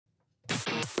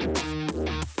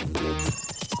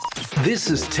This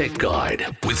is Tech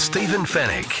Guide with Stephen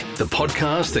Fennick, the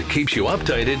podcast that keeps you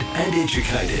updated and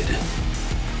educated.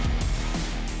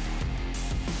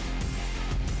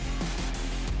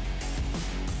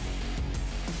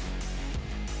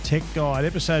 Tech Guide,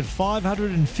 episode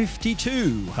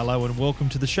 552. Hello and welcome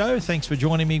to the show. Thanks for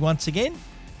joining me once again.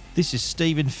 This is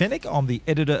Stephen Fennick. I'm the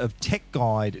editor of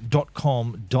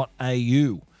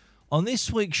techguide.com.au. On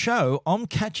this week's show, I'm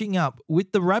catching up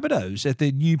with the Rabbitohs at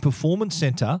their new performance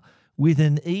centre with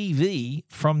an EV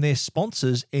from their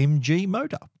sponsors, MG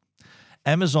Motor.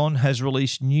 Amazon has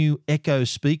released new Echo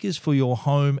speakers for your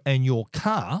home and your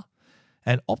car,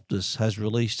 and Optus has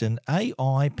released an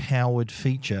AI-powered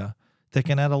feature that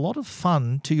can add a lot of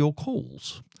fun to your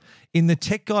calls. In the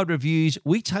Tech Guide reviews,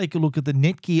 we take a look at the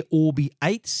Netgear Orbi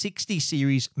 860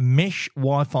 series mesh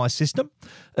Wi-Fi system.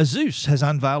 ASUS has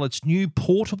unveiled its new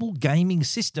portable gaming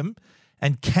system,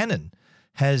 and Canon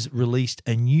has released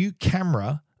a new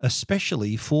camera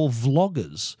especially for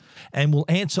vloggers. And we'll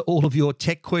answer all of your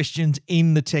tech questions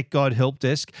in the Tech Guide help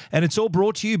desk. And it's all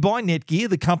brought to you by Netgear,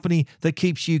 the company that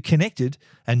keeps you connected,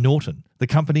 and Norton, the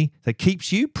company that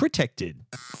keeps you protected.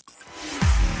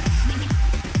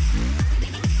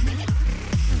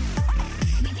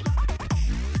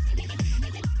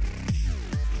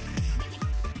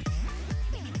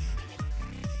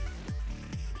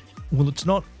 Well, it's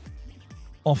not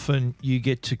often you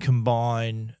get to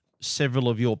combine several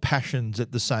of your passions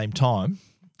at the same time,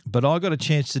 but I got a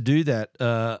chance to do that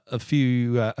a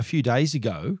few days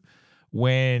ago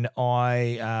when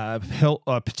I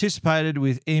participated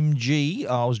with MG.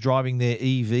 I was driving their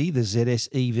EV, the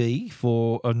ZS EV,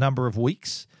 for a number of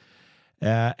weeks,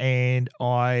 and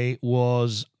I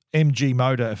was MG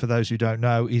Motor, for those who don't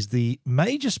know, is the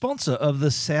major sponsor of the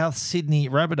South Sydney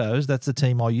Rabbitohs. That's the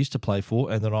team I used to play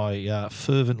for and that I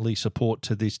fervently support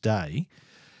to this day.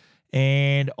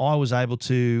 And I was able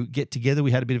to get together.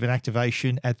 We had a bit of an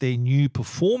activation at their new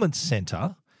performance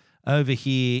centre over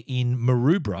here in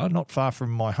Maroubra, not far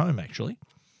from my home, actually.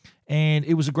 And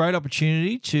it was a great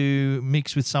opportunity to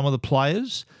mix with some of the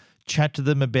players, chat to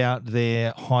them about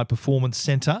their high-performance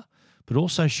centre, but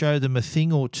also show them a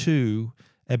thing or two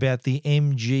about the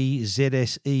MG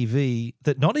ZS EV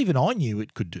that not even I knew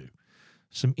it could do.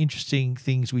 Some interesting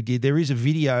things we did. There is a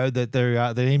video that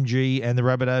the MG and the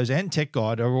Rabbitohs and Tech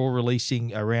Guide are all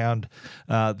releasing around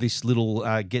this little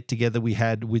get-together we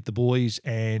had with the boys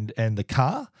and the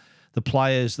car. The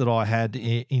players that I had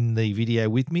in the video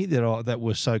with me that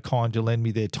were so kind to lend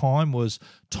me their time was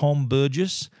Tom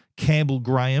Burgess, Campbell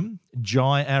Graham,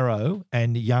 Jai Arrow,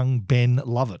 and young Ben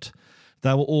Lovett.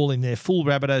 They were all in their full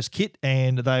Rabbitohs kit,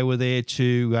 and they were there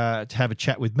to have a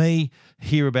chat with me,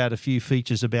 hear about a few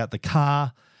features about the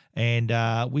car, and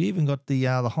we even got the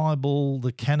highball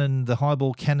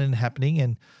cannon happening,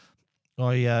 and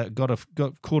I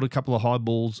caught a couple of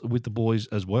highballs with the boys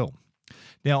as well.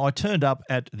 Now, I turned up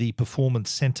at the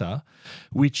Performance Centre,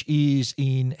 which is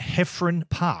in Heffron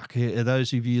Park.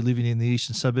 Those of you living in the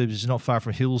eastern suburbs, it's not far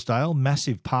from Hillsdale.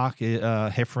 Massive park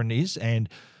Heffron is, and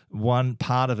one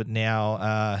part of it now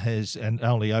has and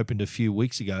only opened a few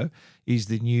weeks ago is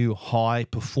the new High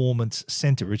Performance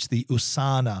Centre. It's the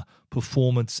Usana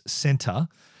Performance Centre,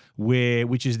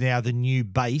 which is now the new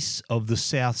base of the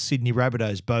South Sydney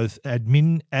Rabbitohs. Both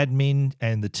admin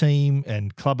and the team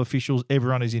and club officials,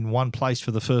 everyone is in one place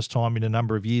for the first time in a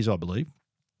number of years, I believe.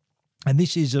 And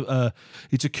this is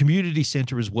it's a community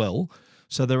centre as well.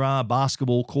 So there are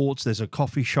basketball courts, there's a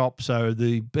coffee shop, so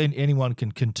anyone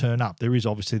can turn up. There is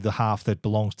obviously the half that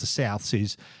belongs to Souths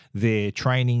is their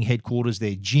training headquarters,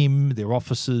 their gym, their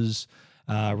offices,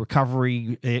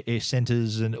 recovery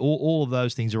centres, and all of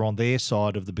those things are on their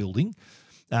side of the building.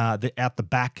 Out the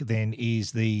back then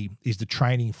is the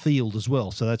training field as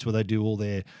well. So that's where they do all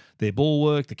their ball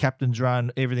work, the captain's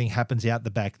run, everything happens out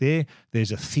the back there.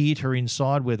 There's a theatre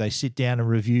inside where they sit down and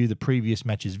review the previous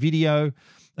match's video.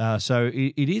 So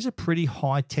it is a pretty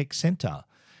high-tech centre,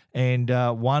 and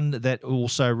one that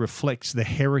also reflects the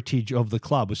heritage of the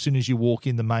club. As soon as you walk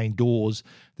in the main doors,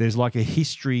 there's like a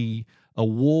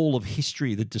wall of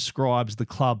history that describes the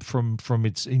club from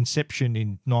its inception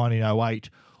in 1908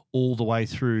 all the way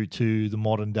through to the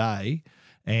modern day,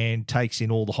 and takes in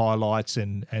all the highlights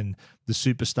and the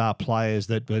superstar players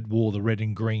that wore the red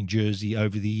and green jersey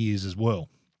over the years as well.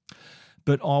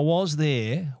 But I was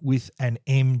there with an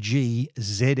MG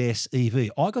ZS EV.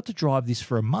 I got to drive this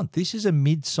for a month. This is a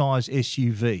mid-size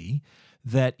SUV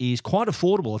that is quite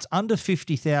affordable. It's under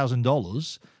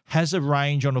 $50,000, has a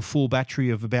range on a full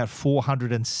battery of about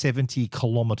 470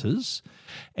 kilometres,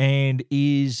 and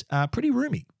is pretty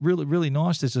roomy. Really, really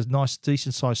nice. There's a nice,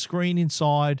 decent-sized screen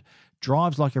inside.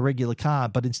 drives like a regular car,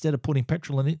 but instead of putting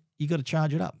petrol in it, you got to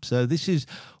charge it up. So this is,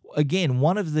 again,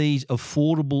 one of these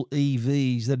affordable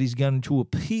EVs that is going to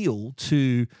appeal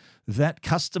to that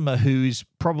customer who is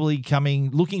probably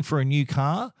looking for a new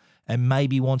car and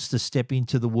maybe wants to step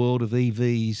into the world of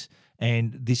EVs,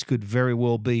 and this could very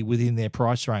well be within their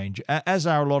price range, as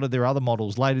are a lot of their other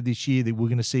models. Later this year, we're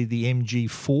going to see the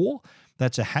MG4.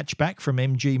 That's a hatchback from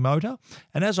MG Motor.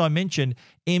 And as I mentioned,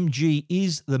 MG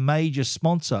is the major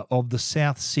sponsor of the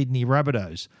South Sydney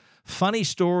Rabbitohs. Funny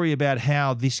story about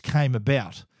how this came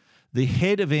about. The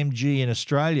head of MG in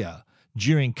Australia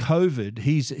during COVID,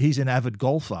 he's an avid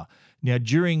golfer. Now,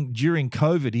 during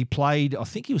COVID, he played, I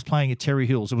think he was playing at Terry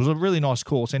Hills. It was a really nice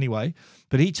course anyway.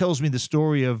 But he tells me the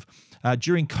story of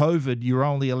during COVID, you're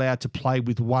only allowed to play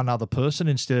with one other person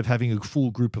instead of having a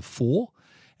full group of 4.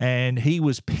 And he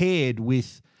was paired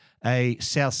with a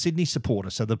South Sydney supporter.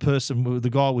 So the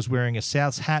guy was wearing a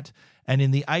Souths hat. And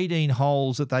in the 18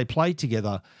 holes that they played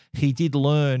together, he did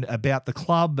learn about the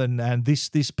club and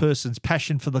this person's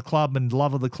passion for the club and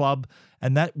love of the club.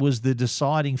 And that was the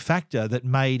deciding factor that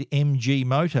made MG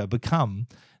Motor become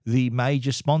the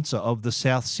major sponsor of the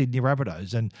South Sydney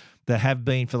Rabbitohs. And they have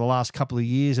been for the last couple of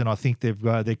years, and I think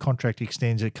their contract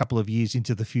extends a couple of years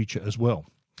into the future as well.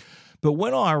 But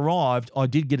when I arrived, I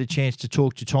did get a chance to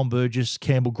talk to Tom Burgess,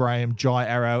 Campbell Graham, Jai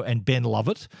Arrow, and Ben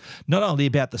Lovett, not only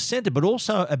about the centre, but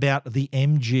also about the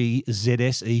MG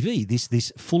ZS EV,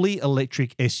 this fully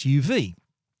electric SUV.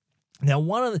 Now,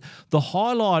 one of the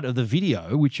highlight of the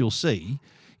video, which you'll see,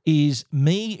 is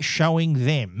me showing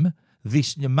them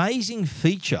this amazing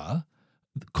feature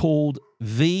called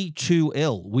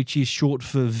V2L, which is short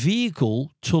for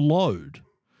vehicle to load.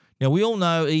 Now, we all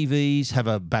know EVs have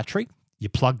a battery. You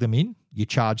plug them in, you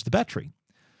charge the battery.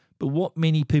 But what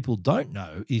many people don't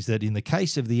know is that in the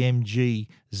case of the MG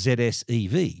ZS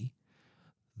EV,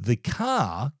 the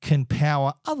car can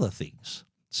power other things.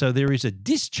 So there is a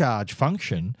discharge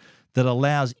function that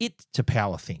allows it to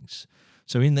power things.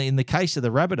 So in the case of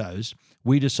the Rabbitohs,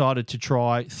 we decided to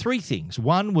try 3 things.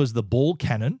 One was the ball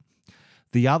cannon.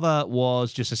 The other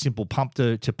was just a simple pump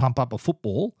to pump up a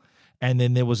football. And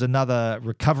then there was another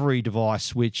recovery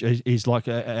device, which is like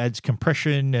adds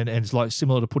compression and it's like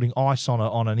similar to putting ice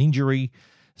on an injury.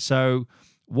 So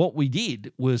what we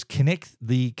did was connect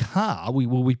the car.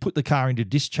 We put the car into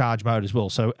discharge mode as well.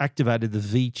 So activated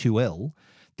the V2L.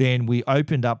 Then we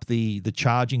opened up the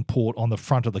charging port on the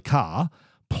front of the car,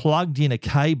 plugged in a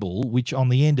cable, which on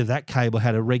the end of that cable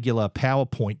had a regular power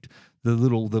point,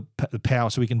 the power,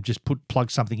 so we can just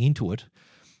plug something into it.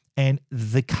 And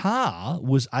the car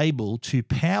was able to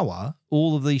power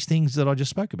all of these things that I just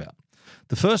spoke about.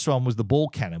 The first one was the ball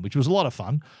cannon, which was a lot of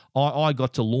fun. I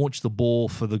got to launch the ball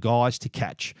for the guys to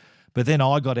catch, but then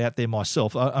I got out there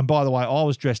myself. And by the way,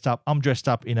 I'm dressed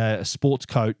up in a sports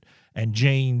coat and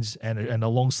jeans and a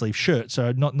long sleeve shirt,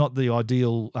 so not the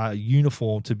ideal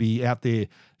uniform to be out there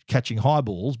catching high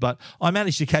balls, but I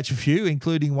managed to catch a few,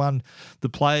 including one. The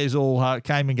players all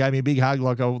came and gave me a big hug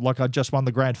like I just won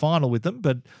the grand final with them,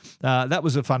 but that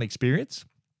was a fun experience.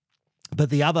 But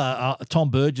the other, Tom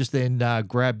Burgess then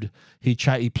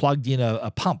he plugged in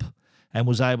a pump and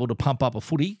was able to pump up a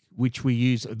footy, which we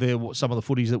used. There were some of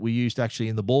the footies that we used actually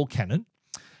in the ball cannon.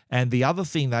 And the other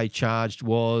thing they charged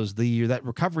was that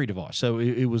recovery device. So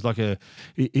it was like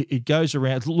it goes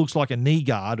around, it looks like a knee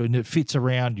guard, and it fits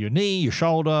around your knee, your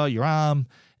shoulder, your arm,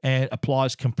 and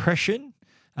applies compression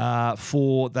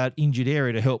for that injured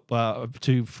area to help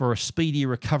for a speedy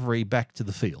recovery back to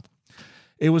the field.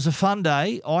 It was a fun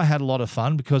day. I had a lot of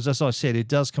fun because, as I said, it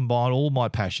does combine all my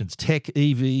passions: tech,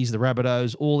 EVs, the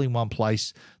Rabbitohs, all in one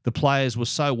place. The players were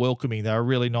so welcoming. They were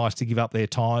really nice to give up their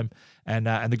time. And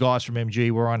the guys from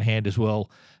MG were on hand as well.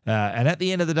 And at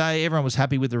the end of the day, everyone was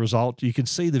happy with the result. You can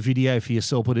see the video for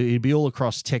yourself, but it'd be all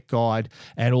across Tech Guide.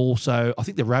 And also, I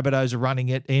think the Rabbitohs are running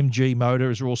it. MG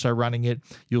Motors are also running it.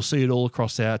 You'll see it all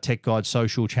across our Tech Guide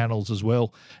social channels as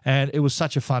well. And it was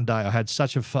such a fun day. I had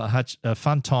such a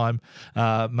fun time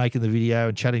making the video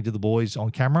and chatting to the boys on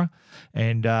camera,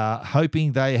 and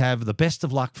hoping they have the best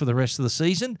of luck for the rest of the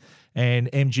season.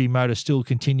 And MG Motor still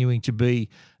continuing to be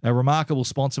a remarkable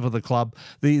sponsor for the club.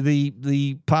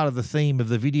 The part of the theme of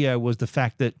the video was the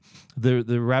fact that the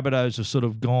Rabbitohs have sort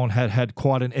of had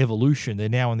quite an evolution. They're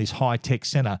now in this high-tech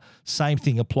centre. Same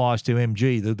thing applies to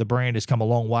MG. The brand has come a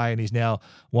long way and is now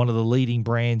one of the leading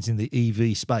brands in the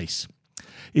EV space.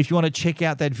 If you want to check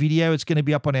out that video, it's going to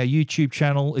be up on our YouTube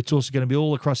channel. It's also going to be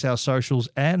all across our socials,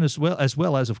 and as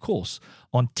well as of course,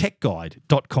 on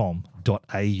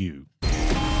techguide.com.au.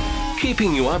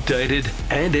 Keeping you updated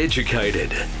and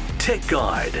educated. Tech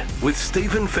Guide with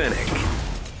Stephen Fennick.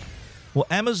 Well,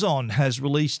 Amazon has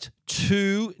released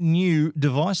 2 new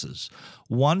devices,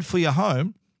 one for your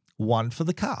home, one for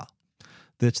the car.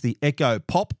 That's the Echo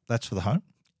Pop, that's for the home.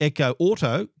 Echo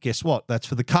Auto, guess what? That's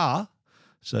for the car.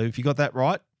 So if you got that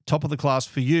right, top of the class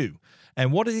for you.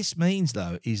 And what this means,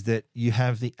 though, is that you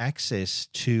have the access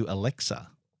to Alexa,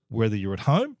 whether you're at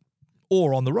home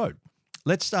or on the road.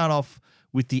 Let's start off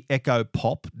with the Echo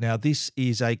Pop. Now, this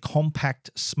is a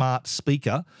compact smart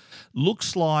speaker.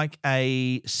 Looks like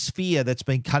a sphere that's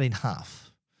been cut in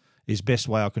half, is best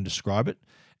way I can describe it.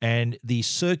 And the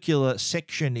circular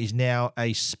section is now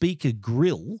a speaker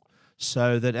grill,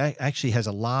 so that it actually has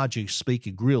a larger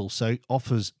speaker grill, so it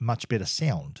offers much better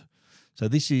sound. So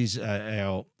this is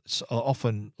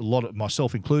often, a lot of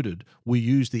myself included, we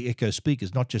use the Echo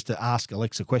speakers not just to ask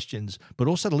Alexa questions, but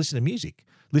also to listen to music,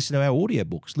 listen to our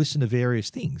audiobooks, listen to various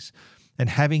things. And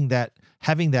having that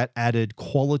added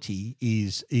quality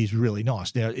is really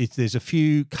nice. Now, there's a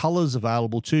few colors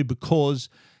available too, because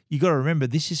you got to remember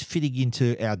this is fitting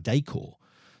into our decor.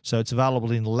 So it's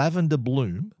available in lavender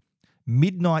bloom,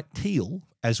 midnight teal,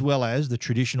 as well as the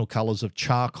traditional colors of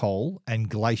charcoal and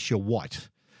glacier white.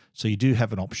 So you do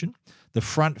have an option. The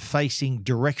front-facing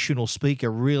directional speaker,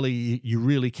 you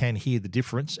really can hear the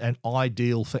difference, and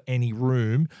ideal for any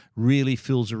room, really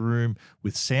fills a room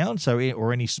with sound,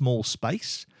 or any small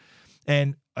space.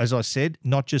 And as I said,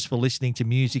 not just for listening to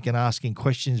music and asking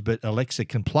questions, but Alexa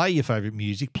can play your favorite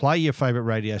music, play your favorite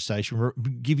radio station,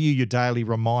 give you your daily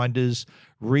reminders,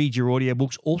 read your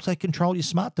audiobooks, also control your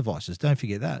smart devices. Don't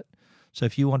forget that. So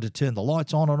if you want to turn the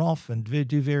lights on and off and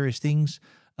do various things,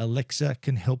 Alexa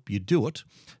can help you do it.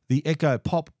 The Echo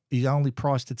Pop is only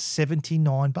priced at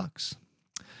 $79.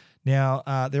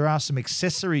 Now, there are some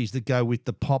accessories that go with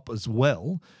the Pop as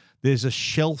well. There's a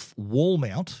shelf wall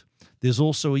mount. There's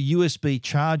also a USB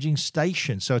charging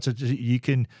station. So it's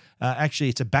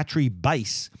a battery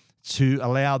base to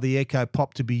allow the Echo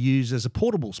Pop to be used as a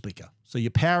portable speaker. So you're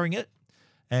powering it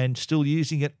and still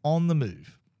using it on the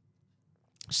move.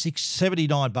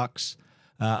 $79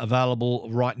 available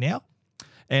right now.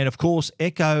 And of course,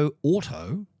 Echo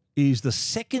Auto is the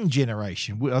second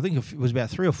generation. I think it was about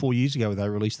 3 or 4 years ago when they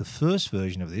released the first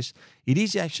version of this. It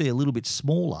is actually a little bit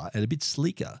smaller and a bit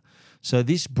sleeker. So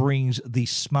this brings the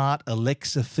smart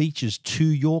Alexa features to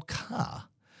your car.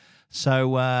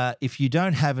 So if you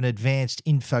don't have an advanced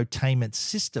infotainment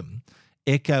system,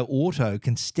 Echo Auto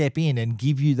can step in and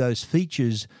give you those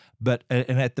features,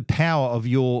 and at the power of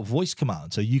your voice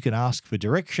command. So you can ask for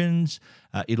directions.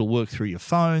 It'll work through your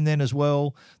phone then as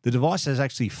well. The device has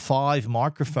actually 5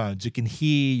 microphones. It can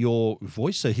hear your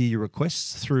voice, so hear your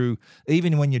requests through.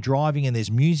 Even when you're driving and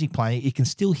there's music playing, it can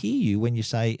still hear you when you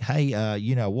say, hey,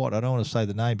 you know what? I don't want to say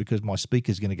the name because my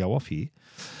speaker's going to go off here.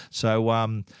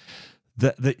 So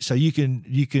so you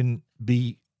can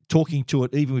be talking to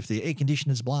it even if the air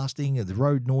conditioner's blasting or the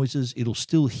road noises, it'll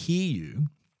still hear you.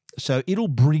 So it'll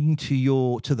bring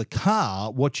to the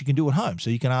car what you can do at home. So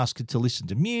you can ask it to listen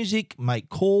to music, make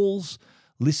calls,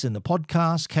 listen to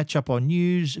podcasts, catch up on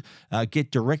news, get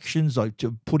directions, like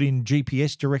to put in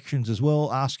GPS directions as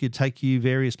well, ask you to take you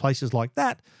various places like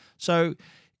that. So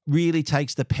really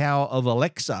takes the power of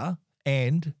Alexa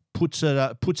and puts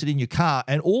it in your car.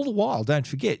 And all the while, don't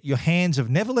forget, your hands have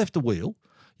never left the wheel.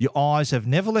 Your eyes have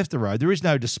never left the road. There is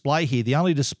no display here. The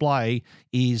only display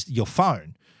is your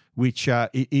phone, which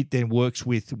it then works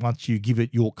with once you give it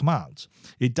your commands.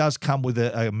 It does come with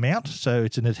a mount, so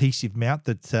it's an adhesive mount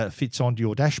that fits onto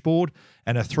your dashboard,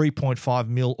 and a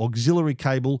 3.5mm auxiliary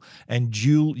cable and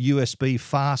dual USB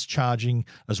fast charging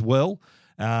as well.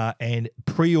 And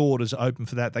pre-orders are open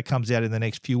for that. That comes out in the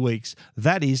next few weeks.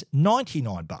 That is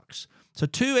 $99. So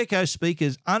 2 Echo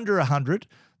speakers under $100.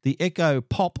 The Echo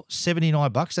Pop,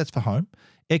 $79. That's for home.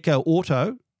 Echo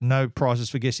Auto, no prizes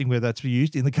for guessing where that's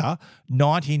used in the car,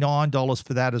 $99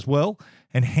 for that as well.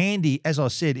 And handy, as I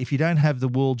said, if you don't have the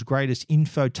world's greatest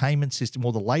infotainment system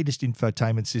or the latest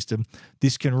infotainment system,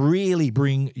 this can really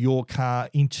bring your car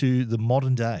into the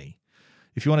modern day.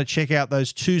 If you want to check out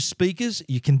those 2 speakers,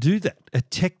 you can do that at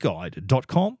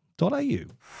techguide.com.au.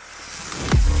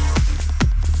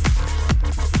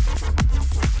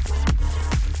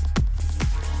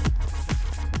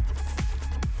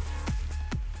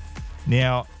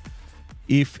 Now,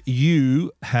 if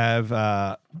you have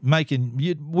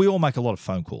we all make a lot of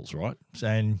phone calls, right?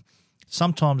 And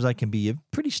sometimes they can be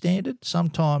pretty standard.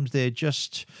 Sometimes they're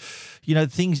just,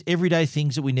 everyday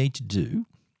things that we need to do.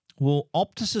 Well,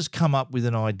 Optus has come up with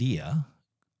an idea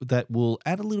that will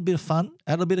add a little bit of fun,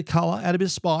 add a bit of color, add a bit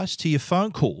of spice to your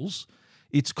phone calls.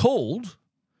 It's called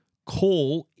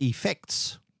Call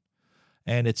Effects.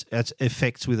 And it's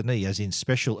effects with an E, as in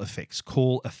special effects,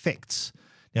 Call Effects.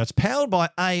 Now, it's powered by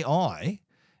AI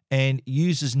and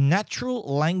uses natural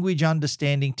language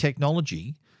understanding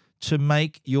technology to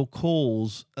make your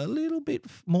calls a little bit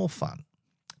more fun.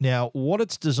 Now, what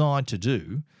it's designed to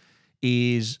do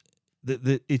is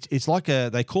it's like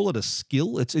they call it a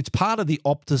skill. It's part of the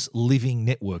Optus Living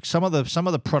Network. Some of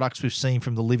the products we've seen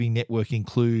from the Living Network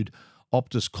include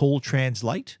Optus Call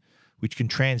Translate, which can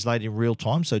translate in real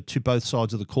time. So to both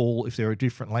sides of the call, if they're a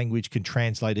different language, can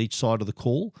translate each side of the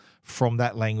call from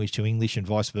that language to English and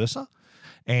vice versa.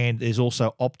 And there's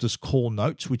also Optus Call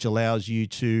Notes, which allows you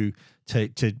to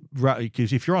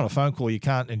because if you're on a phone call, you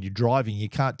can't, and you're driving, you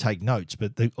can't take notes,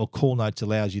 but the Call Notes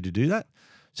allows you to do that.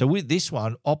 So with this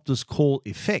one, Optus Call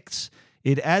Effects,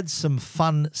 it adds some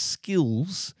fun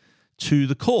skills to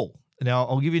the call. Now,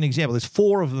 I'll give you an example. There's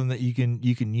 4 of them that you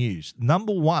can use.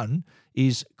 Number 1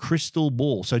 is crystal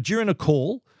ball. So during a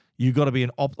call, you've got to be on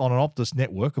an Optus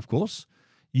network, of course.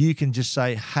 You can just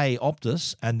say, "Hey,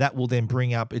 Optus," and that will then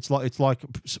bring up. It's like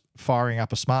firing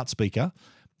up a smart speaker,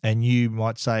 and you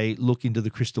might say, "Look into the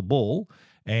crystal ball,"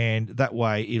 and that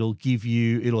way it'll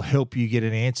help you get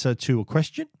an answer to a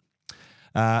question.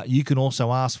 You can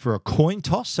also ask for a coin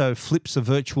toss, so flips a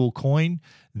virtual coin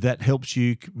that helps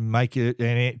you make a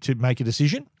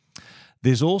decision.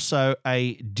 There's also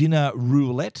a dinner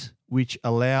roulette, which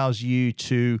allows you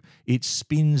it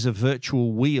spins a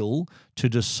virtual wheel to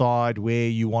decide where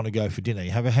you want to go for dinner.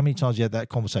 How many times you had that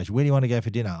conversation? Where do you want to go for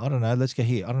dinner? I don't know. Let's go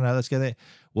here. I don't know. Let's go there.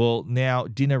 Well, now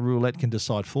dinner roulette can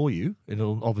decide for you.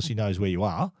 It'll obviously knows where you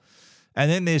are. And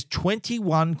then there's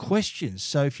 21 questions.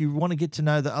 So if you want to get to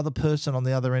know the other person on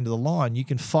the other end of the line, you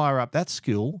can fire up that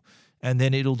skill, and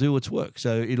then it'll do its work.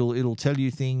 So it'll tell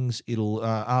you things. It'll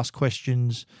ask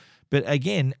questions. But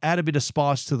again, add a bit of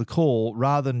spice to the call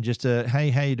rather than just a, "Hey,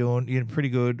 how you doing? You're pretty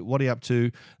good. What are you up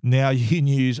to?" Now you can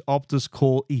use Optus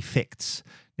Call Effects.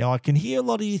 Now, I can hear a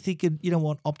lot of you thinking, "You know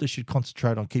what, Optus should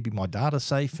concentrate on keeping my data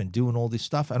safe and doing all this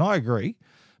stuff." And I agree,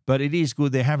 but it is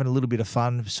good. They're having a little bit of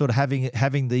fun. Sort of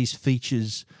having these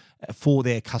features for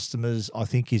their customers, I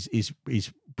think, is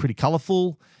pretty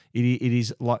colourful.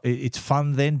 It's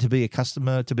fun then to be a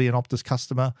customer, to be an Optus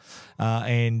customer,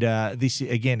 and this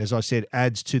again, as I said,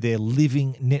 adds to their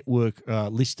Living Network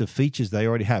list of features they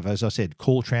already have. As I said,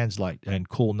 Call Translate and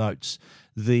Call Notes.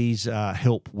 These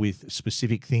help with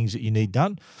specific things that you need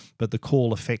done, but the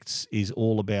Call Effects is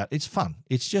all about. It's fun.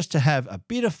 It's just to have a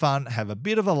bit of fun, have a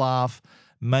bit of a laugh,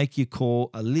 make your call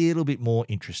a little bit more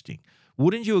interesting.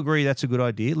 Wouldn't you agree that's a good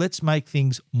idea? Let's make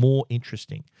things more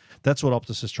interesting. That's what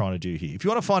Optus is trying to do here. If you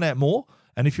want to find out more,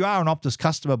 and if you are an Optus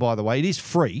customer, by the way, it is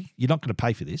free. You're not going to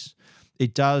pay for this.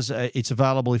 It's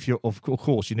available if you're, of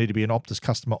course, you need to be an Optus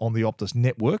customer on the Optus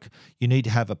network. You need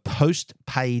to have a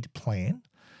post-paid plan.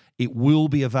 It will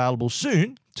be available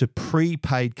soon to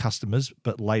prepaid customers,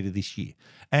 but later this year.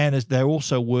 And as they're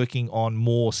also working on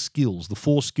more skills. The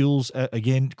 4 skills,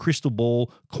 again, crystal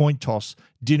ball, coin toss,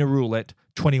 dinner roulette,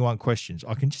 21 questions.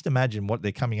 I can just imagine what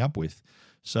they're coming up with.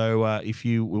 So if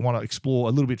we want to explore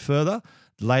a little bit further,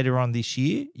 later on this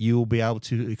year, you'll be able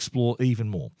to explore even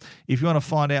more. If you want to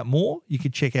find out more, you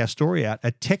can check our story out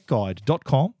at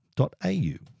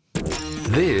techguide.com.au.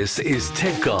 This is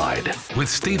Tech Guide with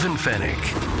Stephen Fennick.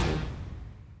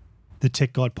 The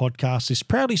Tech Guide podcast is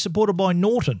proudly supported by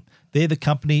Norton. They're the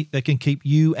company that can keep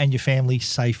you and your family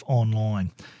safe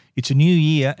online. It's a new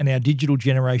year and our digital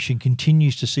generation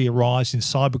continues to see a rise in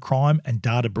cybercrime and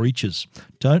data breaches.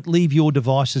 Don't leave your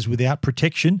devices without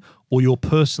protection or your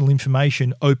personal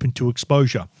information open to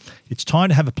exposure. It's time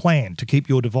to have a plan to keep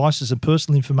your devices and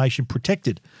personal information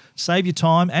protected. Save your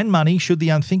time and money should the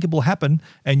unthinkable happen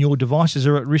and your devices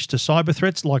are at risk to cyber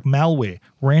threats like malware,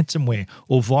 ransomware,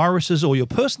 or viruses, or your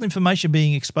personal information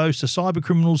being exposed to cyber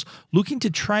criminals looking to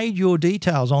trade your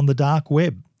details on the dark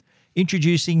web.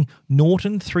 Introducing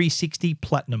Norton 360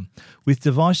 Platinum. With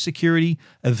device security,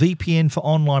 a VPN for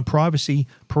online privacy,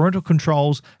 parental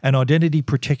controls, and identity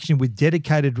protection with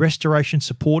dedicated restoration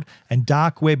support and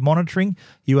dark web monitoring,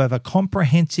 you have a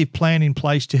comprehensive plan in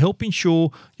place to help ensure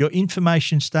your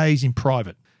information stays in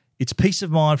private. It's peace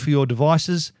of mind for your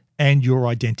devices and your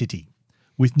identity.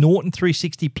 With Norton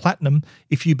 360 Platinum,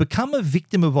 if you become a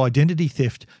victim of identity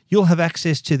theft, you'll have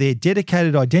access to their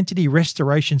dedicated identity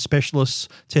restoration specialists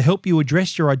to help you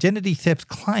address your identity theft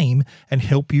claim and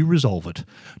help you resolve it.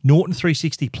 Norton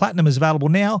 360 Platinum is available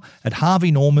now at Harvey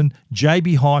Norman,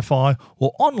 JB Hi-Fi,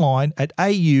 or online at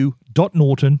au.norton.com.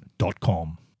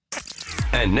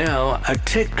 And now, a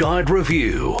Tech Guide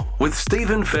review with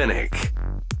Stephen Fennick.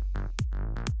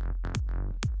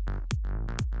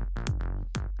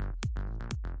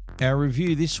 Our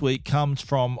review this week comes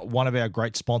from one of our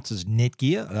great sponsors,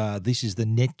 Netgear. This is the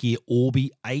Netgear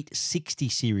Orbi 860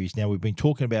 series. Now, we've been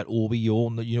talking about Orbi. You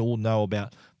all know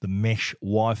about the mesh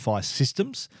Wi-Fi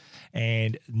systems,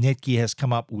 and Netgear has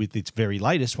come up with its very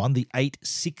latest one, the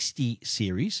 860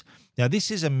 series. Now,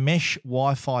 this is a mesh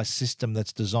Wi-Fi system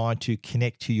that's designed to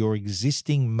connect to your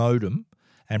existing modem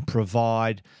and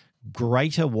provide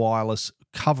greater wireless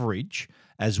coverage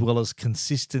as well as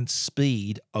consistent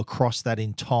speed across that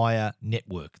entire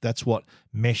network. That's what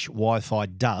mesh Wi-Fi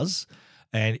does,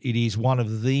 and it is one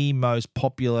of the most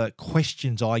popular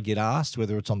questions I get asked,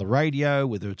 whether it's on the radio,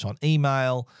 whether it's on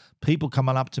email. People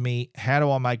coming up to me, how do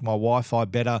I make my Wi-Fi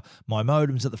better? My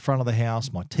modem's at the front of the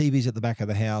house, my TV's at the back of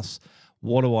the house.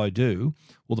 What do I do?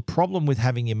 Well, the problem with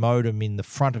having your modem in the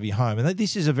front of your home, and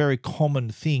this is a very common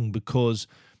thing because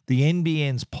the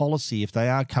NBN's policy, if they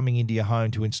are coming into your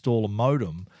home to install a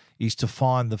modem, is to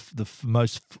find the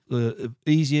most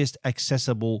easiest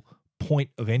accessible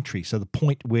point of entry. So the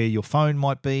point where your phone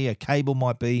might be, a cable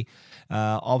might be.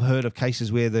 I've heard of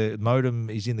cases where the modem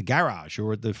is in the garage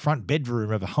or at the front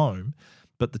bedroom of a home,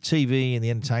 but the TV and the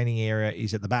entertaining area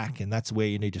is at the back, and that's where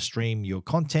you need to stream your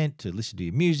content, to listen to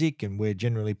your music, and where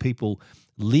generally people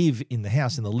live in the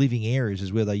house, in the living areas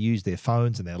is where they use their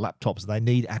phones and their laptops. They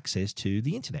need access to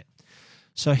the internet.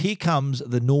 So here comes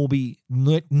the Netgear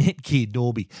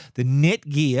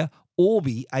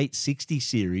Orbi 860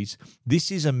 series.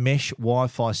 This is a mesh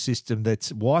Wi-Fi system that's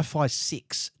Wi-Fi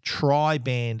 6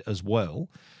 tri-band as well.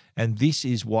 And this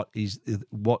is what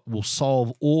will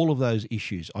solve all of those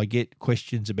issues. I get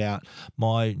questions about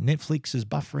my Netflix is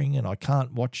buffering and I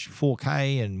can't watch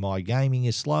 4K and my gaming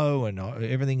is slow and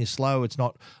everything is slow. It's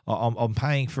not. I'm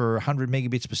paying for 100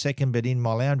 megabits per second, but in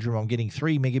my lounge room I'm getting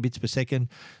 3 megabits per second.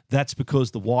 That's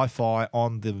because the Wi-Fi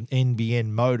on the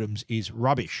NBN modems is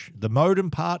rubbish. The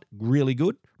modem part really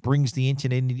good, brings the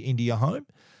internet into your home,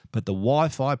 but the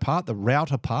Wi-Fi part, the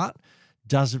router part,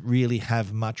 doesn't really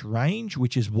have much range,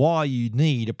 which is why you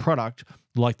need a product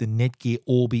like the Netgear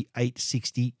Orbi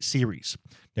 860 series.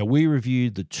 Now, we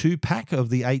reviewed the 2-pack of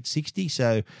the 860,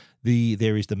 so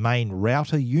there is the main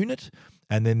router unit,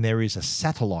 and then there is a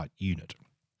satellite unit.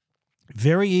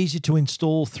 Very easy to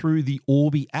install through the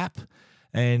Orbi app,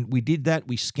 and we did that.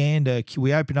 We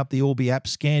opened up the Orbi app,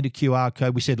 scanned a QR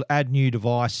code. We said add new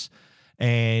device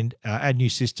and add new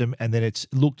system, and then it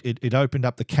opened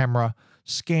up the camera,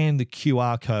 scanned the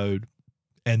QR code,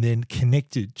 and then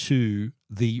connected to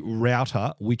the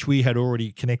router, which we had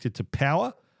already connected to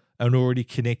power and already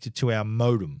connected to our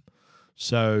modem.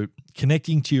 So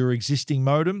connecting to your existing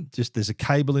modem, just there's a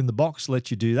cable in the box, lets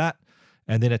you do that,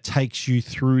 and then it takes you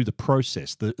through the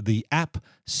process. The app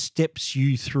steps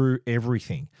you through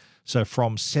everything. So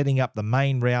from setting up the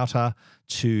main router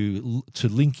to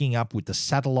linking up with the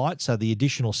satellite. So the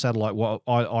additional satellite,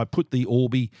 I put the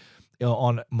Orbi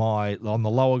on the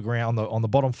lower ground, on the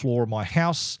bottom floor of my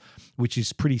house, which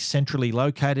is pretty centrally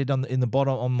located on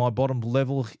my bottom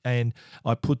level, and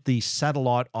I put the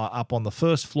satellite up on the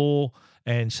first floor,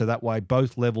 and so that way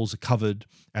both levels are covered,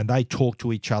 and they talk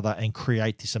to each other and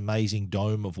create this amazing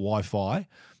dome of Wi-Fi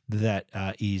that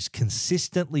is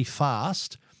consistently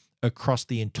fast across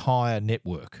the entire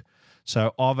network.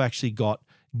 So I've actually got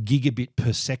gigabit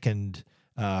per second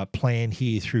plan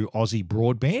here through Aussie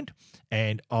Broadband,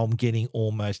 and I'm getting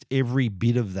almost every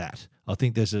bit of that. I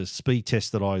think there's a speed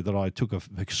test that I took a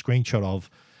screenshot of.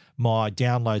 My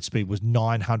download speed was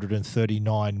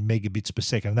 939 megabits per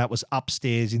second. And that was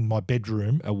upstairs in my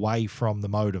bedroom, away from the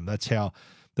modem. That's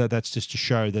just to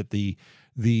show that the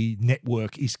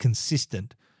network is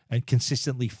consistent and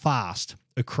consistently fast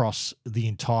across the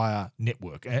entire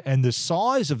network. And the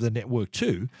size of the network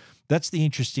too, that's the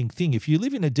interesting thing. If you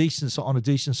live on a decent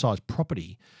sized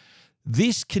property,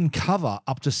 this can cover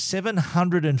up to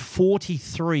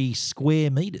 743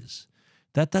 square meters.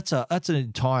 That's an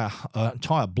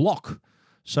entire block.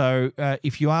 So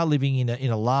if you are living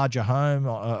in a larger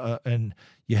home and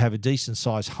you have a decent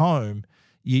sized home,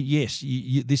 this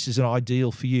is an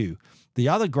ideal for you. The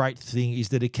other great thing is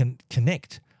that it can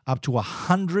connect up to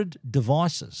 100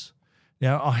 devices.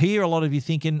 Now, I hear a lot of you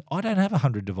thinking, I don't have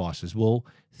 100 devices. Well,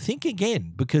 think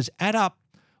again, because add up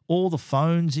all the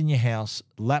phones in your house,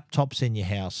 laptops in your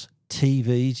house,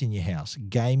 TVs in your house,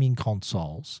 gaming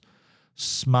consoles,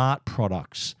 smart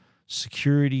products,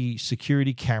 security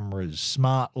cameras,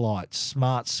 smart lights,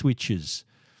 smart switches,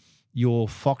 your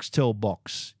Foxtel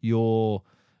box, your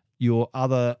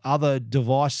other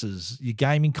devices, your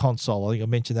gaming console. I think I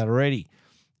mentioned that already.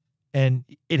 And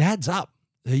it adds up.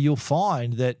 You'll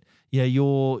find that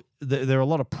there are a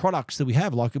lot of products that we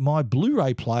have. Like my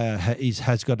Blu-ray player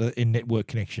has got a network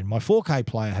connection. My 4K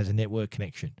player has a network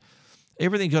connection.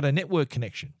 Everything's got a network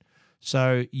connection.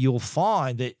 So you'll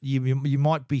find that you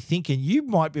might be thinking you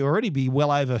might already be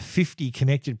well over 50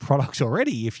 connected products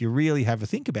already if you really have a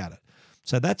think about it.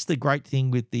 So that's the great thing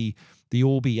with the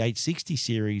Orbi 860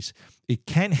 series. It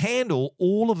can handle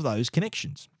all of those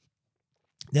connections.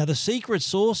 Now, the secret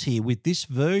sauce here with this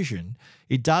version,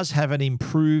 it does have an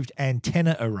improved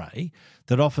antenna array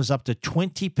that offers up to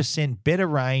 20% better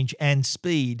range and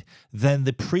speed than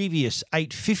the previous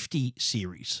 850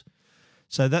 series.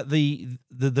 So that the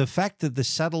fact that the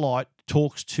satellite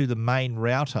talks to the main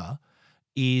router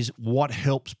is what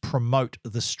helps promote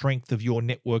the strength of your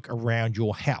network around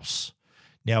your house.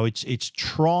 Now, it's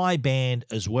tri-band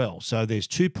as well. So there's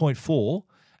 2.4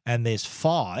 and there's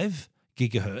 5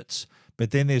 gigahertz,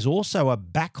 but then there's also a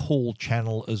backhaul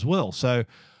channel as well. So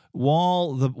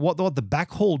while what the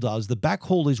backhaul does, the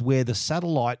backhaul is where the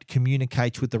satellite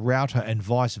communicates with the router and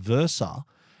vice versa,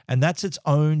 and that's its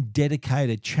own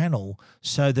dedicated channel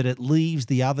so that it leaves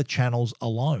the other channels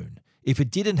alone. If it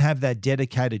didn't have that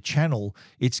dedicated channel,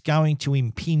 it's going to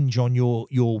impinge on your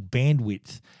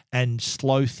bandwidth and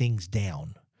slow things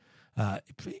down.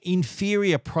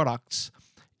 Inferior products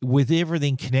with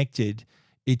everything connected,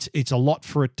 it's a lot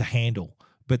for it to handle.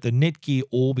 But the Netgear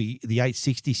Orbi, the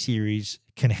 860 series,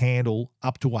 can handle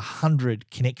up to 100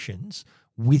 connections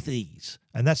with ease.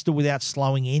 And that's without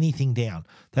slowing anything down.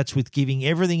 That's with giving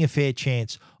everything a fair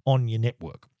chance on your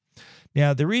network.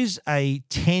 Now, there is a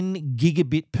 10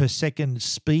 gigabit per second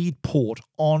speed port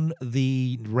on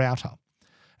the router.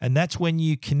 And that's when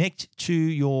you connect to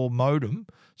your modem.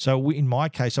 So in my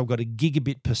case, I've got a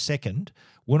gigabit per second.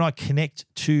 When I connect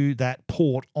to that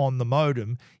port on the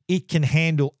modem, it can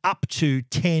handle up to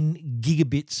 10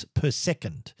 gigabits per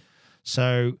second.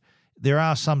 So there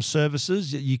are some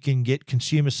services that you can get,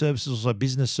 consumer services or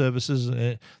business services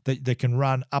that can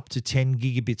run up to 10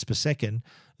 gigabits per second.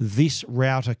 This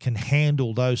router can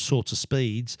handle those sorts of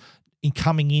speeds in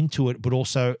coming into it, but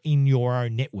also in your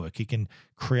own network. It can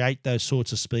create those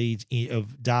sorts of speeds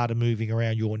of data moving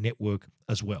around your network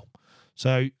as well.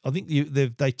 So I think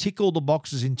they tick all the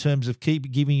boxes in terms of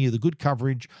keep giving you the good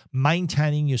coverage,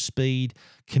 maintaining your speed,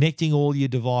 connecting all your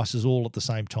devices all at the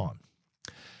same time.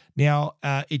 Now,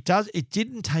 it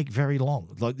didn't take very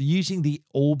long. Like using the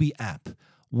Orbi app,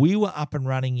 we were up and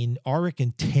running in, I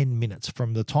reckon, 10 minutes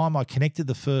from the time I connected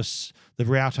the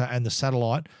router and the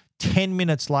satellite. 10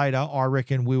 minutes later, I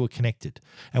reckon we were connected.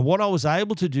 And what I was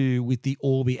able to do with the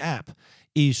Orbi app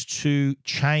is to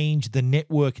change the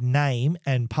network name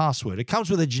and password. It comes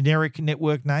with a generic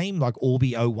network name like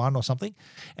Orbi01 or something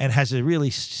and has a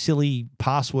really silly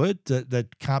password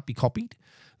that can't be copied,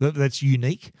 that's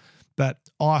unique. But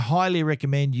I highly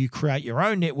recommend you create your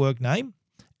own network name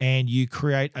and you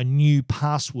create a new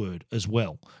password as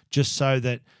well, just so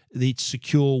that it's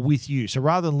secure with you. So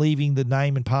rather than leaving the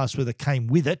name and password that came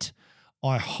with it,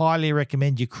 I highly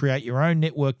recommend you create your own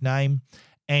network name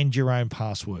and your own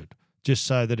password, just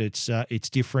so that it's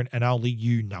different and only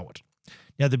you know it.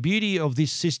 Now, the beauty of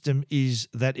this system is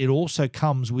that it also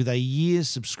comes with a year's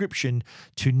subscription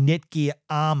to Netgear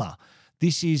Armor.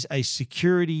 This is a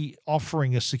security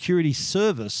offering, a security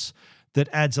service that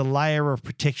adds a layer of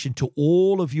protection to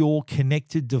all of your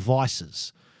connected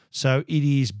devices. So it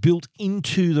is built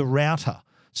into the router.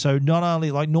 So not only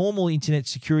like normal internet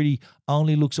security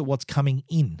only looks at what's coming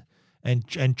in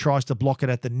and tries to block it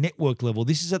at the network level.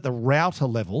 This is at the router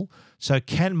level, so it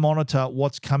can monitor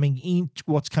what's coming in,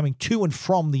 what's coming to and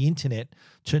from the internet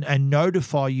and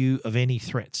notify you of any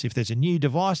threats. If there's a new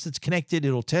device that's connected,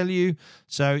 it'll tell you.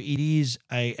 So it is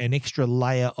an extra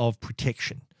layer of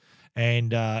protection.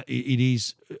 And it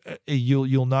is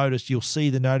you'll notice, you'll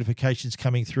see the notifications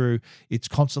coming through. It's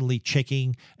constantly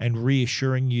checking and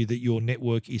reassuring you that your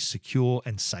network is secure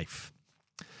and safe.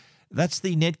 That's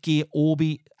the Netgear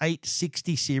Orbi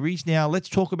 860 series. Now let's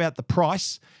talk about the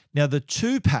price. Now the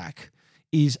 2-pack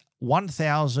is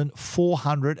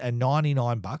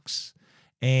 $1,499,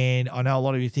 and I know a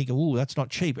lot of you think, "Oh, that's not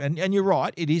cheap," and you're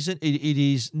right. It isn't. It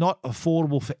is not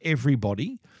affordable for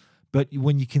everybody, but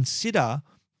when you consider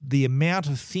the amount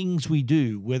of things we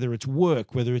do, whether it's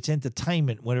work, whether it's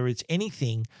entertainment, whether it's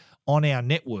anything on our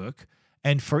network,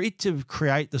 and for it to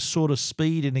create the sort of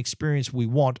speed and experience we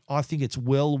want, I think it's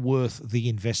well worth the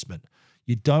investment.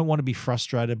 You don't want to be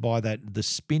frustrated by the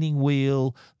spinning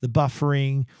wheel, the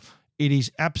buffering. It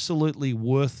is absolutely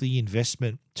worth the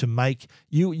investment to make.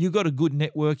 You got a good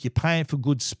network, you're paying for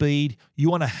good speed.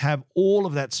 You want to have all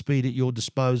of that speed at your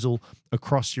disposal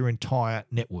across your entire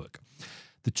network.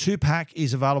 The 2-pack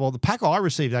is available. The pack I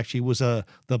received actually was the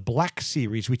Black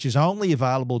Series, which is only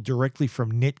available directly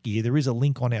from Netgear. There is a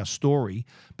link on our story,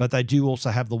 but they do also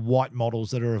have the white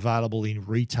models that are available in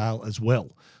retail as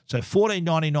well. So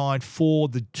 $14.99 for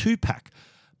the 2-pack.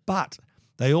 But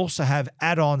they also have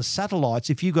add-on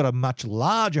satellites. If you've got a much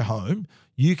larger home,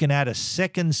 you can add a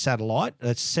second satellite.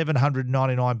 That's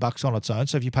 $799 on its own.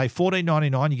 So if you pay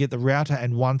 $14.99, you get the router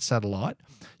and one satellite.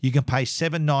 You can pay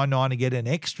 $799 to get an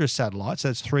extra satellite. So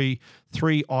that's three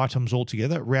items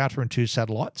altogether, router and 2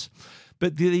 satellites.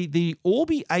 But the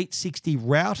Orbi 860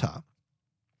 router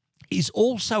is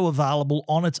also available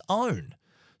on its own.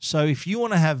 So if you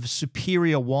want to have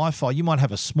superior Wi-Fi, you might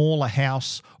have a smaller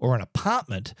house or an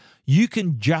apartment, you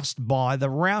can just buy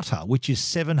the router, which is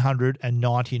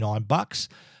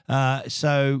 $799.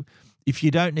 So if you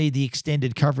don't need the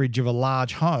extended coverage of a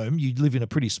large home, you live in a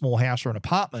pretty small house or an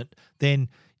apartment, then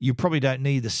you probably don't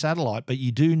need the satellite, but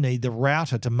you do need the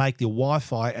router to make the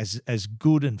Wi-Fi as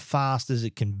good and fast as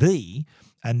it can be,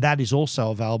 and that is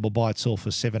also available by itself for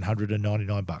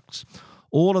 $799.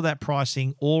 All of that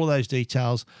pricing, all of those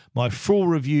details, my full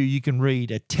review you can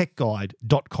read at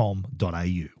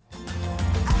techguide.com.au.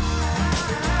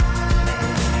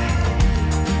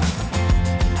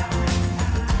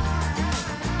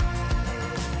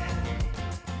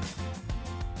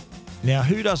 Now,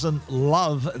 who doesn't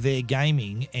love their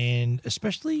gaming, and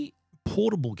especially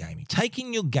portable gaming,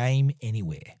 taking your game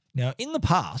anywhere? Now, in the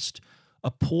past,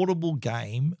 a portable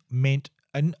game meant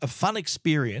a fun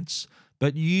experience,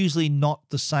 but usually not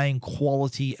the same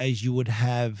quality as you would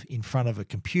have in front of a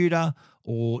computer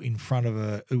or in front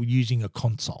of using a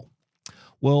console.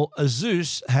 Well,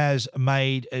 ASUS has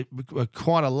made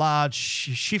quite a large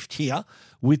shift here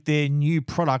with their new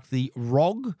product, the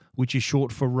ROG, which is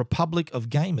short for Republic of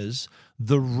Gamers,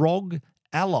 the ROG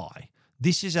Ally.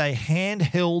 This is a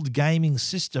handheld gaming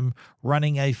system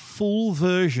running a full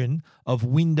version of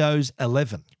Windows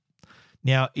 11.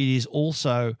 Now, it is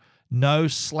also no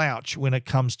slouch when it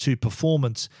comes to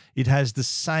performance. It has the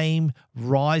same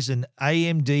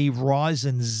AMD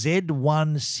Ryzen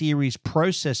Z1 series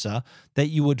processor that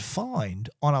you would find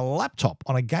on a laptop,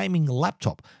 on a gaming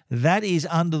laptop. That is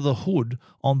under the hood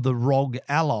on the ROG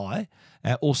Ally.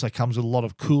 Also comes with a lot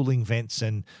of cooling vents,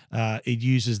 and it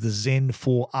uses the Zen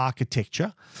 4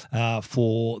 architecture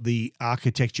for the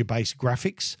architecture-based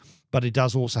graphics, but it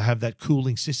does also have that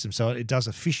cooling system, so it does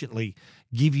efficiently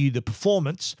give you the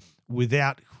performance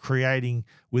without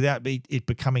it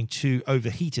becoming too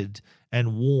overheated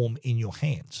and warm in your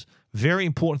hands. Very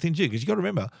important thing to do, because you've got to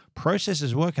remember,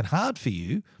 processors working hard for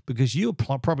you because you're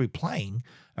probably playing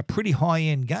a pretty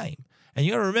high-end game. And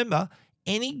you got to remember,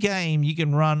 any game you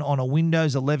can run on a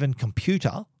Windows 11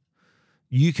 computer,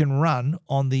 you can run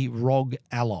on the ROG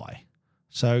Ally.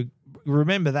 So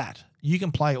remember that. You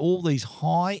can play all these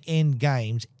high-end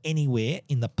games anywhere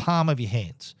in the palm of your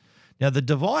hands. Now, the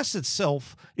device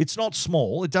itself, it's not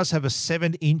small. It does have a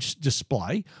 7-inch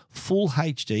display, full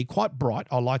HD, quite bright.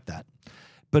 I like that.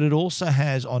 But it also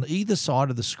has on either side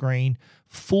of the screen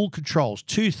full controls,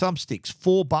 2 thumbsticks,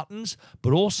 4 buttons,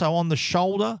 but also on the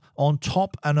shoulder, on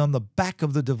top, and on the back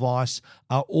of the device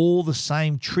are all the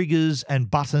same triggers and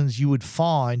buttons you would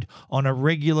find on a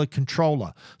regular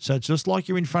controller. So it's just like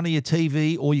you're in front of your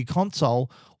TV or your console,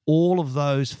 all of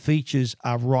those features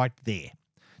are right there.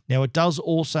 Now, it does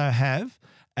also have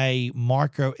a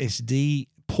micro SD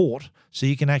port, so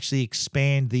you can actually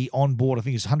expand the onboard. I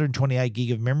think it's 128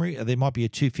 gig of memory. There might be a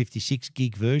 256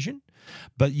 gig version,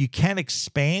 but you can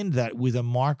expand that with a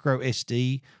micro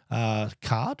SD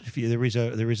card. There is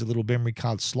a little memory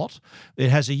card slot. It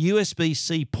has a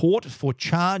USB-C port for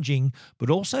charging, but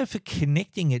also for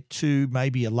connecting it to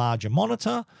maybe a larger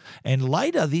monitor. And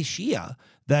later this year,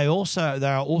 they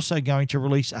are also going to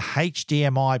release a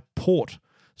HDMI port.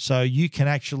 So you can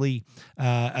actually,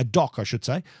 a dock, I should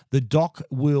say. The dock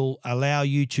will allow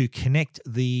you to connect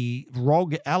the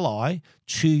ROG Ally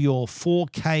to your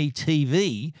 4K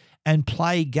TV and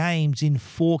play games in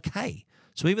 4K.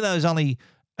 So even though there's only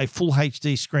a full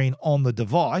HD screen on the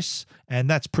device, and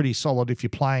that's pretty solid if you're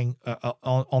playing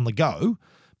on the go,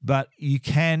 but you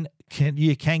can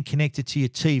connect it to your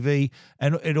TV,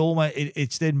 and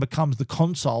it then becomes the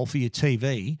console for your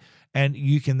TV, and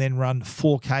you can then run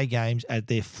 4K games at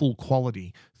their full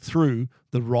quality through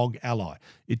the ROG Ally.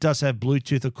 It does have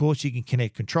Bluetooth, of course. You can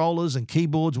connect controllers and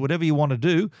keyboards, whatever you want to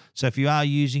do. So if you are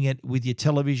using it with your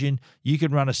television, you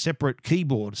can run a separate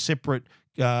keyboard, separate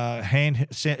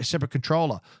separate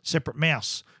controller, separate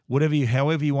mouse,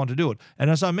 however you want to do it. And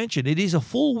as I mentioned, it is a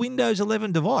full Windows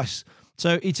 11 device.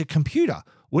 So it's a computer.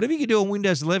 Whatever you can do on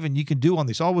Windows 11, you can do on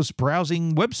this. I was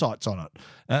browsing websites on it,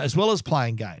 as well as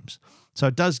playing games. So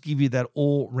it does give you that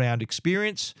all-round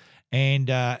experience, and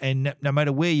no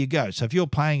matter where you go. So if you're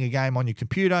playing a game on your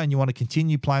computer and you want to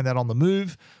continue playing that on the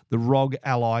move, the ROG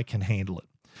Ally can handle it.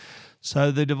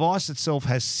 So the device itself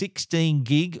has 16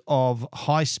 gig of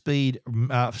high-speed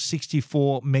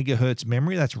 64 megahertz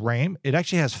memory. That's RAM. It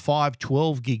actually has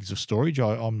 512 gigs of storage.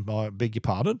 I beg your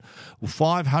pardon.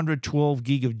 512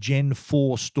 gig of Gen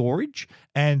 4 storage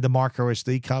and the micro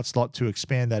SD card slot to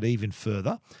expand that even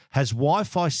further. Has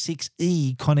Wi-Fi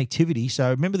 6E connectivity. So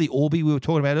remember the Orbi we were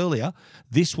talking about earlier?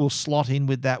 This will slot in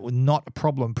with that with not a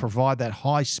problem, provide that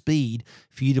high speed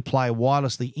for you to play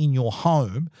wirelessly in your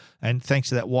home. And thanks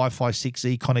to that Wi-Fi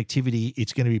 6E connectivity,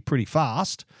 it's going to be pretty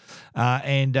fast.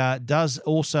 And does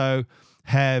also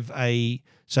have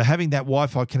so having that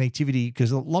Wi-Fi connectivity,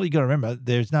 because a lot of you got to remember,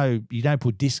 you don't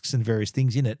put discs and various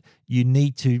things in it. You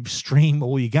need to stream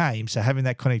all your games. So having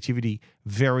that connectivity,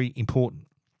 very important.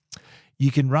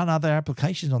 You can run other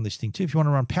applications on this thing too. If you want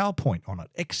to run PowerPoint on it,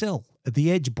 Excel,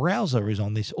 the Edge browser is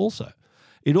on this also.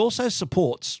 It also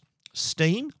supports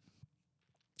Steam,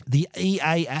 the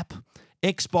EA app,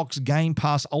 Xbox Game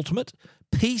Pass Ultimate,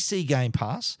 PC Game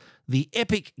Pass, the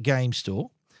Epic Game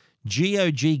Store,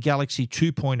 GOG Galaxy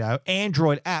 2.0,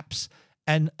 Android apps,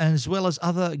 and as well as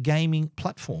other gaming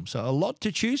platforms. So a lot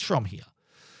to choose from here.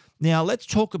 Now let's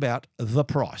talk about the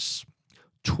price.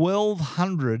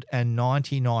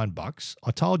 $1,299.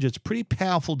 I told you it's a pretty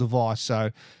powerful device.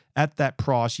 So at that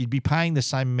price, you'd be paying the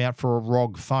same amount for a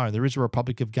ROG phone. There is a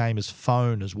Republic of Gamers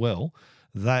phone as well.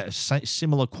 That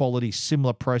similar quality,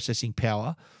 similar processing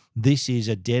power. This is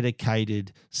a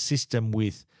dedicated system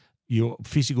with your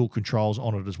physical controls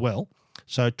on it as well.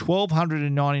 So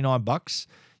 $1,299.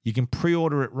 You can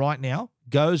pre-order it right now.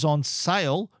 Goes on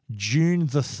sale June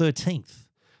the 13th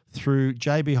through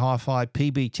JB Hi-Fi,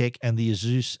 PB Tech, and the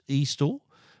ASUS eStore.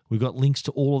 We've got links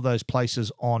to all of those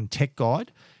places on Tech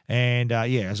Guide. And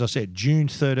as I said, June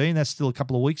 13, that's still a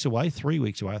couple of weeks away, 3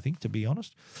 weeks away, I think, to be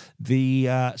honest.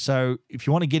 So if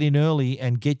you want to get in early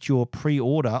and get your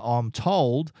pre-order, I'm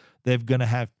told they're going to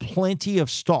have plenty of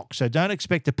stock. So don't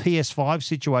expect a PS5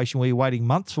 situation where you're waiting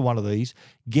months for one of these.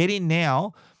 Get in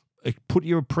now, put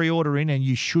your pre-order in, and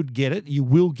you should get it. You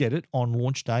will get it on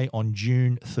launch day on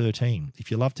June 13. If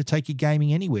you love to take your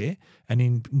gaming anywhere and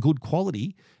in good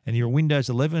quality, and you're a Windows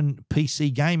 11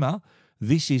 PC gamer,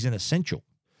 this is an essential.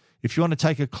 If you want to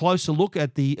take a closer look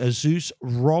at the ASUS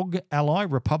ROG Ally,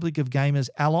 Republic of Gamers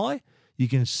Ally, you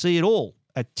can see it all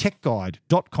at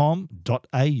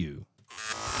techguide.com.au.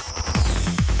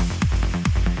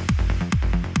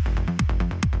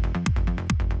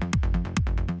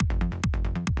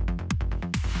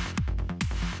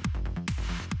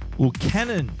 Well,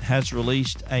 Canon has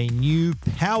released a new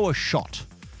Power Shot,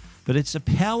 but it's a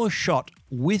Power Shot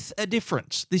with a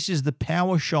difference. This is the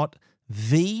Power Shot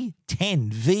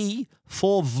V10, V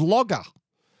for vlogger.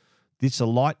 It's a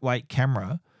lightweight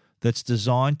camera that's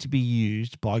designed to be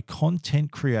used by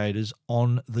content creators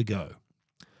on the go.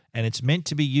 And it's meant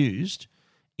to be used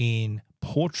in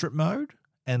portrait mode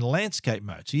and landscape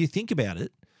mode. So you think about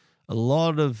it, a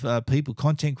lot of people,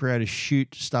 content creators,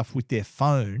 shoot stuff with their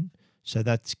phone, so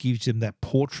that gives them the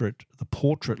portrait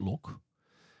look.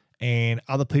 And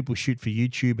other people shoot for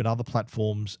YouTube and other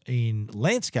platforms in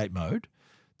landscape mode.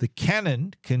 The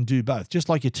Canon can do both. Just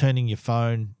like you're turning your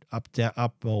phone up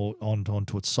or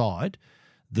onto its side,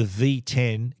 the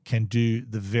V10 can do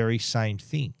the very same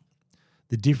thing.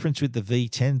 The difference with the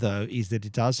V10, though, is that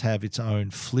it does have its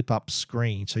own flip-up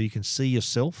screen, so you can see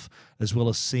yourself as well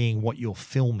as seeing what you're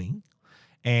filming.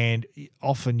 And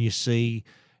often you see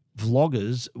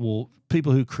vloggers or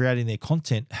people who are creating their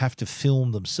content have to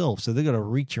film themselves. So they've got to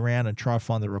reach around and try to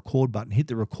find the record button, hit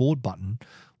the record button.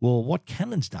 Well, what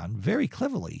Canon's done very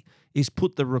cleverly is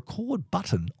put the record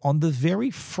button on the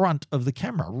very front of the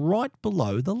camera, right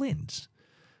below the lens.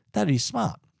 That is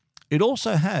smart. It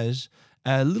also has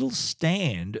a little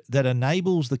stand that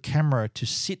enables the camera to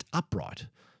sit upright.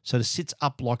 So it sits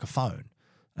up like a phone.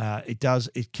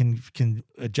 It can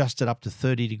adjust it up to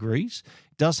 30 degrees.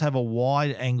 It does have a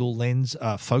wide angle lens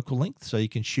focal length, so you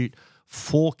can shoot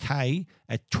 4K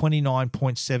at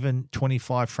 29.7,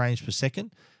 25 frames per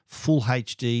second, full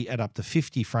HD at up to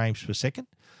 50 frames per second.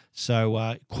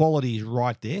 So quality is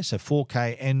right there. So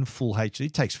 4K and full HD.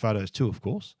 It takes photos too, of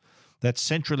course. That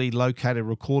centrally located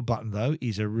record button, though,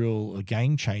 is a real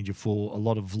game changer for a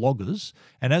lot of vloggers.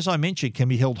 And as I mentioned, can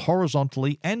be held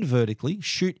horizontally and vertically,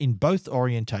 shoot in both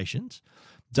orientations,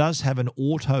 does have an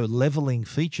auto leveling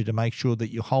feature to make sure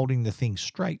that you're holding the thing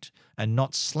straight and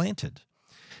not slanted.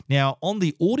 Now, on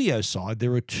the audio side,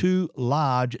 there are two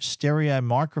large stereo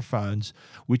microphones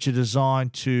which are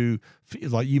designed to,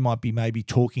 like you might be maybe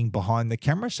talking behind the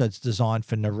camera, so it's designed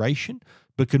for narration,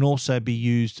 but can also be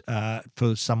used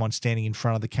for someone standing in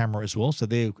front of the camera as well, so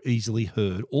they're easily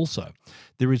heard also.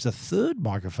 There is a third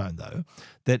microphone, though,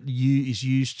 that is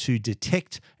used to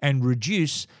detect and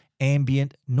reduce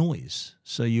ambient noise,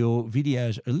 so your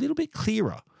videos are a little bit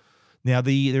clearer. Now,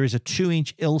 there is a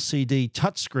 2-inch LCD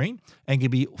touchscreen and can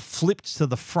be flipped to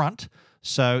the front.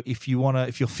 So if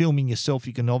you're filming yourself,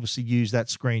 you can obviously use that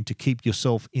screen to keep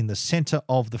yourself in the center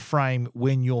of the frame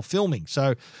when you're filming.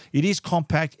 So it is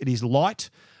compact, it is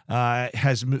light,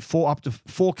 has up to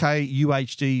 4K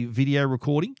UHD video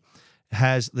recording,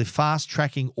 has the fast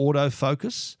tracking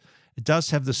autofocus. It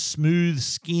does have the smooth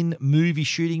skin movie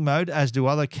shooting mode, as do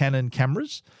other Canon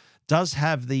cameras. Does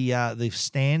have the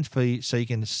stand so you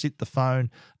can sit the phone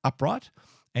upright,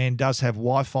 and does have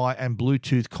Wi-Fi and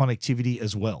Bluetooth connectivity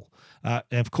as well. And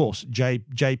of course,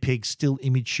 JPEG still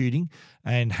image shooting,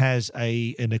 and has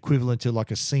an equivalent to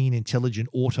like a scene intelligent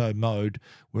auto mode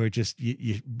where you just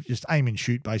aim and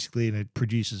shoot basically, and it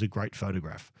produces a great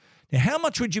photograph. Now, how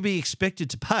much would you be expected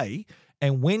to pay,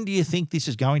 and when do you think this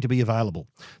is going to be available?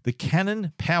 The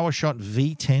Canon PowerShot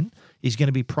V10 is going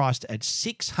to be priced at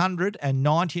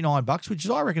 $699, which is,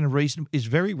 I reckon, is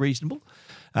very reasonable.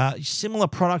 Similar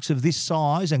products of this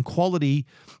size and quality,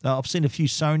 I've seen a few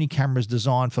Sony cameras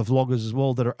designed for vloggers as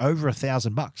well that are over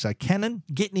 $1,000. So Canon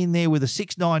getting in there with a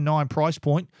 $699 price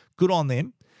point, good on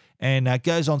them, and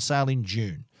goes on sale in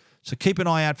June. So keep an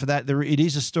eye out for that. There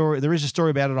is a story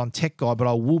about it on Tech Guide, but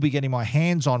I will be getting my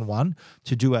hands on one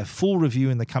to do a full review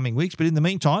in the coming weeks. But in the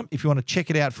meantime, if you want to check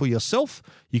it out for yourself,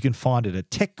 you can find it at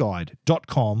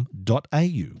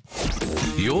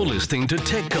techguide.com.au. You're listening to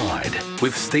Tech Guide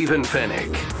with Stephen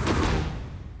Fennick.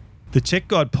 The Tech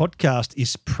Guide podcast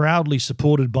is proudly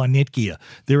supported by Netgear.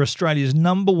 They're Australia's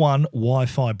 #1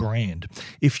 Wi-Fi brand.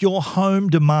 If your home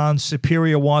demands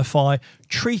superior Wi-Fi,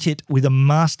 treat it with a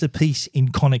masterpiece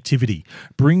in connectivity.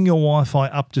 Bring your Wi-Fi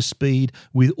up to speed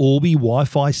with Orbi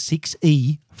Wi-Fi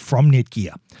 6E from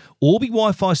Netgear. Orbi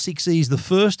Wi-Fi 6E is the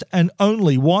first and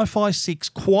only Wi-Fi 6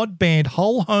 quad-band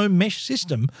whole home mesh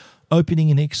system,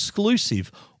 opening an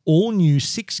exclusive all-new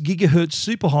 6 GHz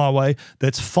superhighway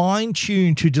that's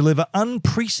fine-tuned to deliver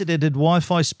unprecedented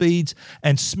Wi-Fi speeds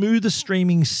and smoother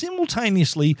streaming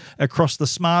simultaneously across the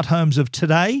smart homes of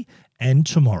today and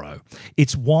tomorrow.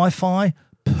 It's Wi-Fi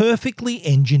perfectly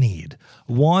engineered.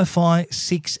 Wi-Fi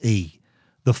 6E,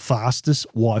 the fastest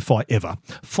Wi-Fi ever.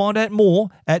 Find out more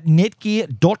at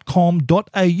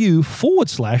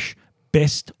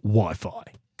netgear.com.au/best Wi-Fi.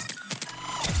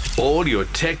 All your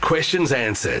tech questions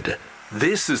answered.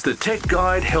 This is the Tech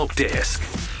Guide Help Desk.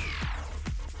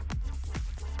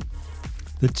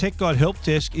 The Tech Guide Help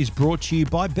Desk is brought to you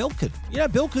by Belkin. You know,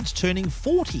 Belkin's turning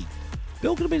 40.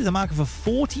 Belkin have been in the market for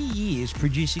 40 years,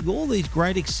 producing all these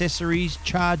great accessories,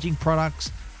 charging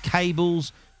products,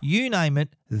 cables, you name it,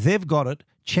 they've got it.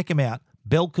 Check them out,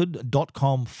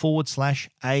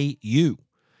 belkin.com/au.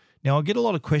 Now, I get a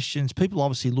lot of questions. People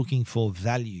obviously looking for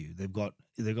value. They've got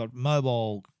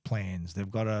mobile plans. They've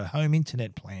got a home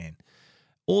internet plan.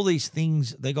 All these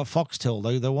things, they got Foxtel.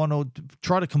 They want to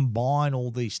try to combine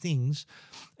all these things.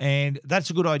 And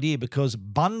that's a good idea, because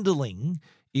bundling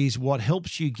is what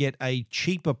helps you get a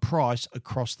cheaper price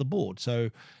across the board.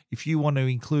 So if you want to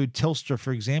include Telstra,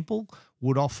 for example,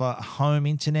 would offer home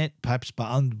internet, perhaps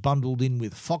bundled in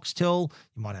with Foxtel.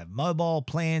 You might have mobile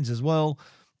plans as well.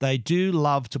 They do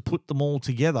love to put them all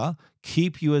together,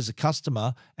 keep you as a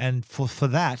customer, and for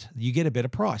that, you get a better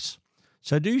price.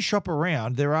 So do shop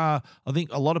around. There are, I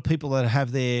think, a lot of people that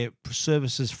have their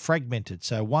services fragmented.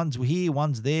 So one's here,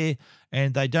 one's there,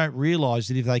 and they don't realise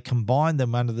that if they combine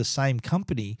them under the same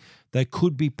company, they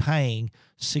could be paying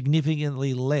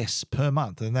significantly less per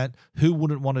month. And that, who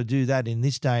wouldn't want to do that in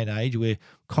this day and age where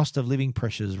cost of living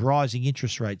pressures, rising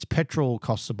interest rates, petrol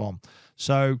costs a bomb.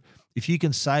 So if you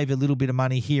can save a little bit of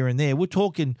money here and there, we're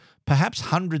talking perhaps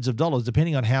hundreds of dollars,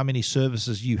 depending on how many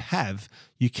services you have.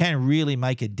 You can really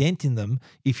make a dent in them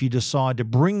if you decide to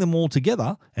bring them all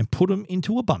together and put them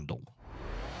into a bundle.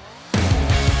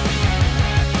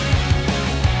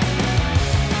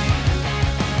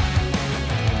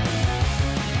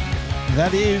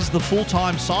 That is the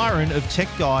full-time siren of Tech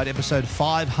Guide, episode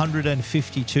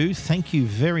 552. Thank you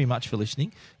very much for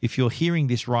listening. If you're hearing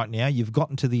this right now, you've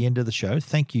gotten to the end of the show.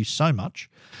 Thank you so much.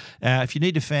 If you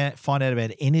need to find out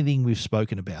about anything we've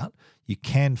spoken about, you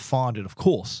can find it, of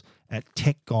course, at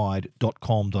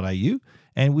techguide.com.au.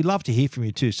 And we'd love to hear from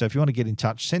you too. So if you want to get in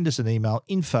touch, send us an email,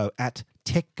 info@techguide.com.au.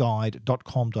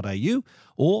 techguide.com.au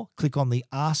or click on the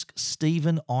Ask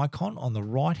Stephen icon on the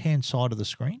right-hand side of the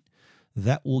screen.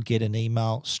 That will get an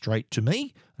email straight to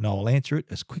me, and I will answer it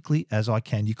as quickly as I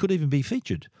can. You could even be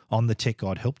featured on the Tech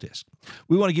Guide Help Desk.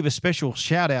 We want to give a special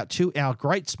shout-out to our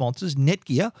great sponsors,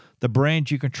 Netgear, the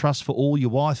brand you can trust for all your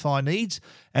Wi-Fi needs,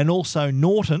 and also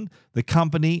Norton, the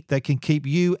company that can keep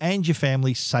you and your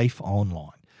family safe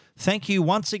online. Thank you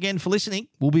once again for listening.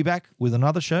 We'll be back with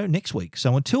another show next week.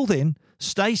 So until then,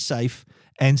 stay safe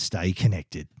and stay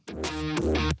connected.